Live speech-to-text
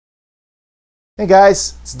Hey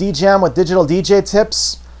guys, it's DJam with Digital DJ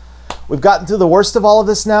Tips. We've gotten through the worst of all of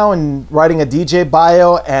this now in writing a DJ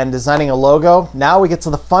bio and designing a logo. Now we get to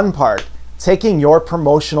the fun part, taking your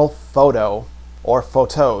promotional photo or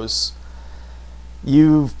photos.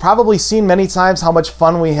 You've probably seen many times how much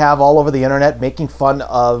fun we have all over the internet making fun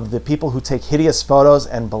of the people who take hideous photos,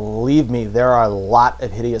 and believe me, there are a lot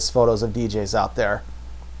of hideous photos of DJs out there.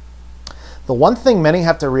 The one thing many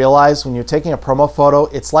have to realize when you're taking a promo photo,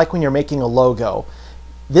 it's like when you're making a logo.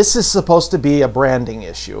 This is supposed to be a branding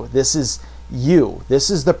issue. This is you. This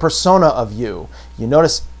is the persona of you. You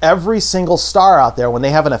notice every single star out there, when they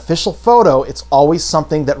have an official photo, it's always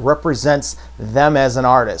something that represents them as an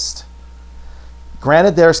artist.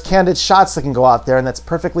 Granted, there's candid shots that can go out there, and that's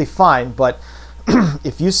perfectly fine, but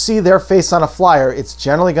if you see their face on a flyer, it's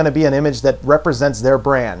generally going to be an image that represents their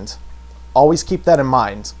brand. Always keep that in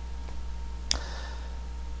mind.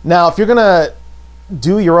 Now, if you're going to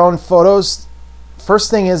do your own photos, first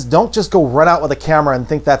thing is don't just go run out with a camera and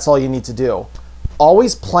think that's all you need to do.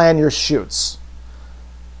 Always plan your shoots.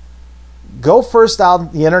 Go first out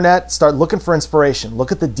on the internet, start looking for inspiration.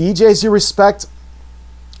 Look at the DJs you respect.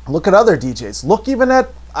 Look at other DJs. Look even at,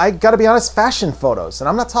 I gotta be honest, fashion photos. And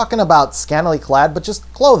I'm not talking about scantily clad, but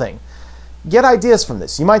just clothing. Get ideas from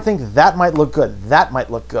this. You might think that might look good. That might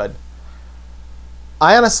look good.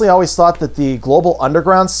 I honestly always thought that the Global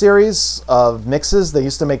Underground series of mixes, they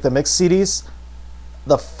used to make the mix CDs,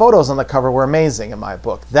 the photos on the cover were amazing in my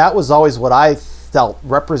book. That was always what I felt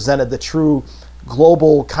represented the true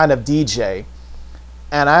global kind of DJ.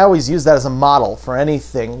 And I always use that as a model for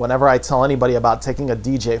anything whenever I tell anybody about taking a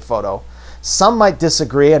DJ photo. Some might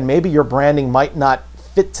disagree, and maybe your branding might not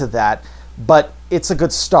fit to that, but it's a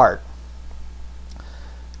good start.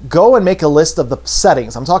 Go and make a list of the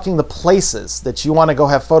settings. I'm talking the places that you want to go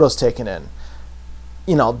have photos taken in.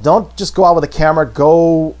 You know, don't just go out with a camera.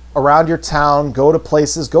 Go around your town, go to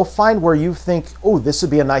places, go find where you think, oh, this would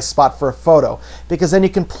be a nice spot for a photo, because then you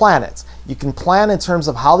can plan it. You can plan in terms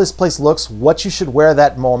of how this place looks, what you should wear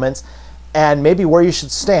that moment, and maybe where you should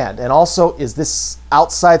stand. And also, is this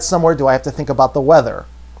outside somewhere? Do I have to think about the weather?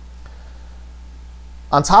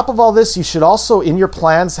 On top of all this, you should also, in your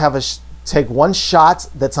plans, have take one shot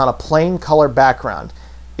that's on a plain color background.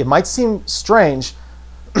 It might seem strange,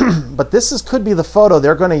 but this could be the photo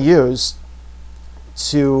they're going to use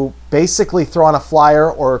to basically throw on a flyer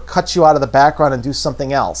or cut you out of the background and do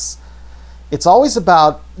something else. It's always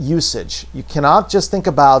about usage. You cannot just think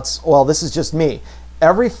about, well, this is just me.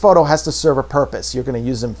 Every photo has to serve a purpose. You're going to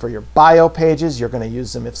use them for your bio pages. You're going to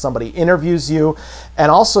use them if somebody interviews you.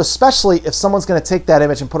 And also, especially if someone's going to take that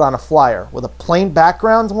image and put on a flyer. With a plain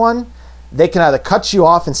background one, they can either cut you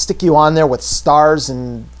off and stick you on there with stars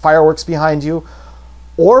and fireworks behind you,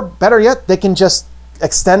 or better yet, they can just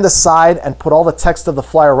extend aside and put all the text of the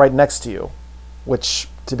flyer right next to you, which,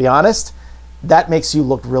 to be honest, that makes you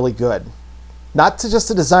look really good. Not to just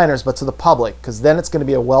the designers, but to the public, because then it's going to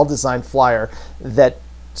be a well-designed flyer that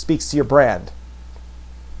speaks to your brand.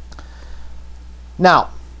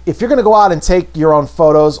 Now, if you're going to go out and take your own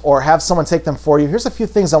photos or have someone take them for you, here's a few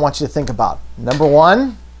things I want you to think about. Number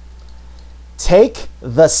one, take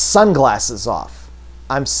the sunglasses off.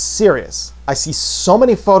 I'm serious. I see so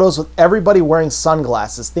many photos with everybody wearing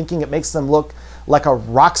sunglasses thinking it makes them look like a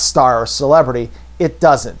rock star or celebrity. It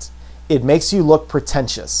doesn't. It makes you look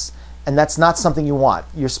pretentious. And that's not something you want.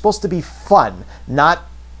 You're supposed to be fun, not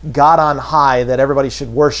God on high that everybody should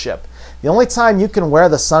worship. The only time you can wear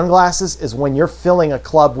the sunglasses is when you're filling a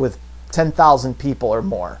club with 10,000 people or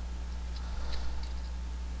more.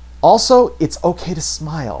 Also, it's okay to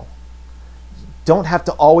smile. Don't have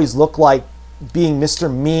to always look like being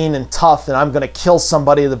Mr. Mean and tough and I'm going to kill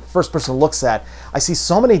somebody the first person looks at. I see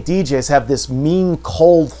so many DJs have this mean,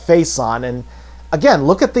 cold face on, and again,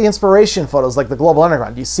 look at the inspiration photos like the Global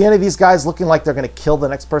Underground. Do you see any of these guys looking like they're going to kill the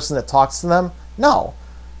next person that talks to them? No.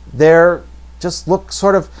 They're just look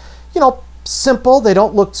sort of, simple. They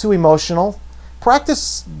don't look too emotional.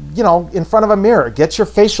 Practice, in front of a mirror. Get your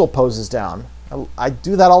facial poses down. I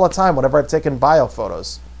do that all the time whenever I've taken bio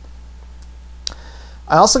photos.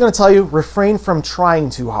 I'm also going to tell you, refrain from trying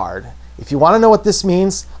too hard. If you want to know what this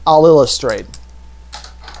means, I'll illustrate.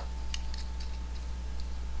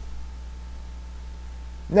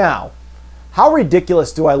 Now, how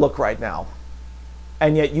ridiculous do I look right now?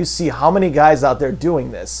 And yet you see how many guys out there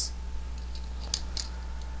doing this.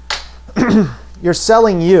 You're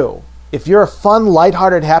selling you. If you're a fun,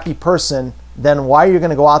 lighthearted, happy person, then why are you going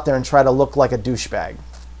to go out there and try to look like a douchebag?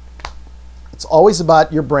 It's always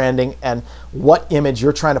about your branding and what image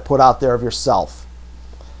you're trying to put out there of yourself.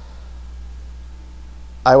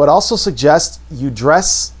 I would also suggest you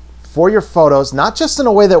dress for your photos, not just in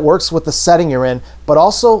a way that works with the setting you're in, but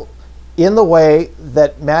also in the way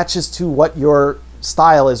that matches to what your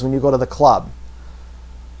style is when you go to the club.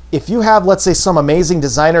 If you have, let's say, some amazing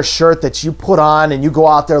designer shirt that you put on and you go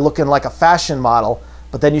out there looking like a fashion model,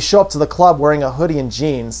 but then you show up to the club wearing a hoodie and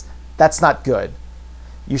jeans, that's not good.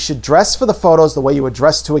 You should dress for the photos the way you would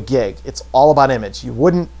dress to a gig. It's all about image. You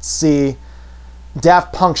wouldn't see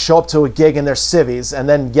Daft Punk show up to a gig in their civvies and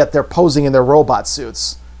then get there posing in their robot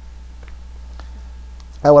suits.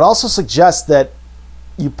 I would also suggest that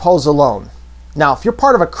you pose alone. Now, if you're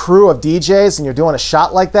part of a crew of DJs and you're doing a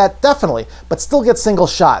shot like that, definitely, but still get single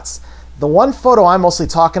shots. The one photo I'm mostly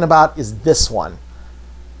talking about is this one.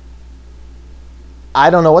 I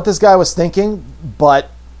don't know what this guy was thinking,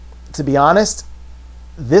 but to be honest,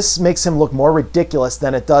 this makes him look more ridiculous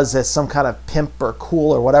than it does as some kind of pimp or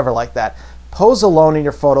cool or whatever like that. Pose alone in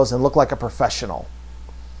your photos and look like a professional.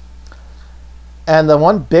 And the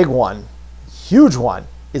one big one, huge one,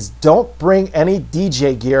 is don't bring any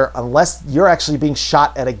DJ gear unless you're actually being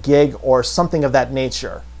shot at a gig or something of that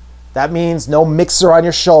nature. That means no mixer on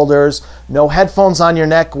your shoulders, no headphones on your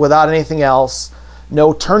neck without anything else,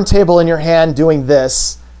 no turntable in your hand doing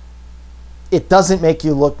this. It doesn't make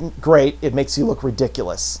you look great, it makes you look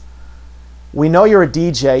ridiculous. We know you're a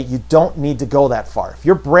DJ, you don't need to go that far. If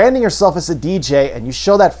you're branding yourself as a DJ and you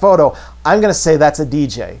show that photo, I'm going to say that's a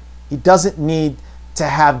DJ. He doesn't need to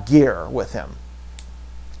have gear with him.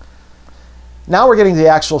 Now we're getting to the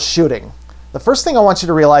actual shooting. The first thing I want you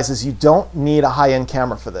to realize is you don't need a high-end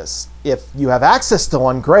camera for this. If you have access to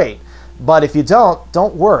one, great. But if you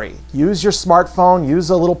don't worry. Use your smartphone, use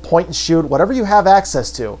a little point and shoot, whatever you have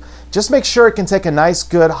access to. Just make sure it can take a nice,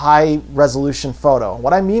 good, high-resolution photo.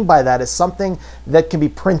 What I mean by that is something that can be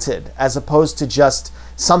printed as opposed to just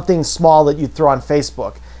something small that you throw on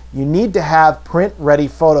Facebook. You need to have print-ready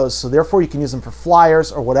photos, so therefore you can use them for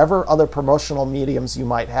flyers or whatever other promotional mediums you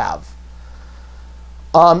might have.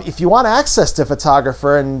 If you want access to a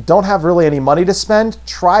photographer and don't have really any money to spend,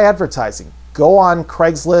 try advertising. Go on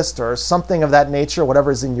Craigslist or something of that nature,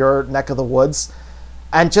 whatever is in your neck of the woods,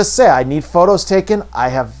 and just say, I need photos taken.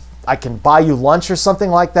 I can buy you lunch or something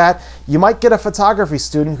like that. You might get a photography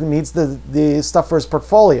student who needs the stuff for his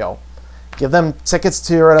portfolio. Give them tickets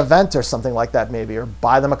to an event or something like that maybe, or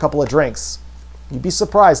buy them a couple of drinks. You'd be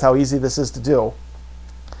surprised how easy this is to do.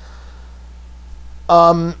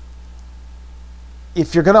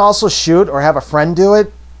 If you're going to also shoot or have a friend do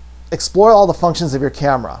it, explore all the functions of your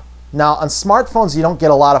camera. Now, on smartphones, you don't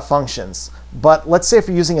get a lot of functions. But let's say if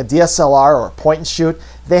you're using a DSLR or a point and shoot,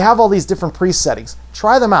 they have all these different presettings.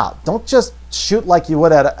 Try them out. Don't just shoot like you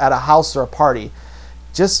would at a house or a party.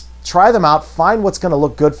 Just try them out. Find what's going to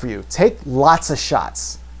look good for you. Take lots of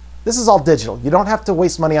shots. This is all digital. You don't have to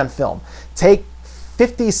waste money on film. Take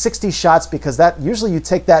 50, 60 shots because usually you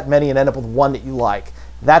take that many and end up with one that you like.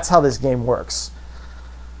 That's how this game works.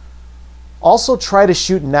 Also, try to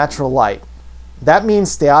shoot in natural light. That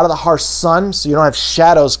means stay out of the harsh sun so you don't have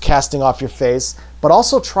shadows casting off your face, but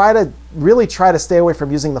also really try to stay away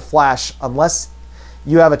from using the flash unless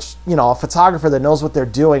you have a photographer that knows what they're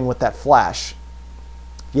doing with that flash.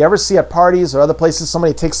 If you ever see at parties or other places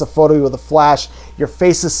somebody takes a photo with a flash, your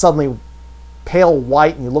face is suddenly pale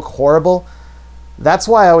white and you look horrible. That's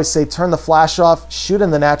why I always say turn the flash off, shoot in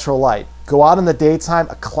the natural light. Go out in the daytime.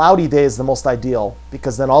 A cloudy day is the most ideal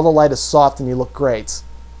because then all the light is soft and you look great.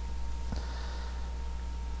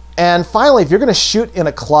 And finally, if you're going to shoot in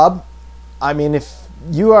a club, I mean, if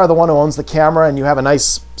you are the one who owns the camera and you have a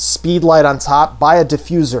nice speed light on top, buy a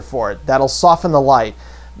diffuser for it. That'll soften the light.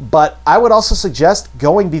 But I would also suggest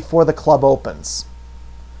going before the club opens.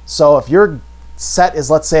 So if your set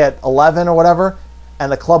is, let's say, at 11 or whatever,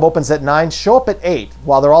 and the club opens at 9, show up at 8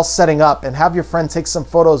 while they're all setting up and have your friend take some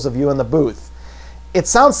photos of you in the booth. It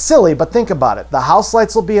sounds silly, but think about it. The house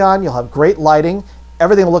lights will be on, you'll have great lighting,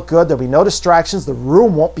 everything will look good, there'll be no distractions, the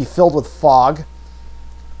room won't be filled with fog.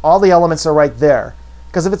 All the elements are right there.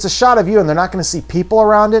 Because if it's a shot of you and they're not going to see people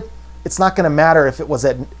around it, it's not going to matter if it was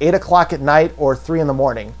at 8 o'clock at night or 3 in the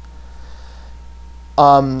morning.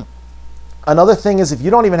 Another thing is if you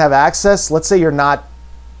don't even have access, let's say you don't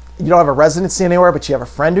have a residency anywhere, but you have a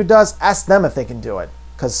friend who does, ask them if they can do it.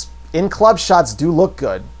 Because in-club shots do look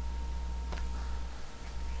good.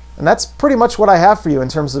 And that's pretty much what I have for you in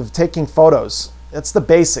terms of taking photos. That's the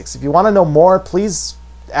basics. If you want to know more, please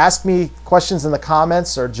ask me questions in the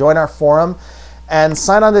comments or join our forum and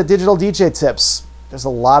sign on to Digital DJ Tips. There's a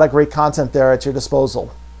lot of great content there at your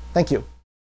disposal. Thank you.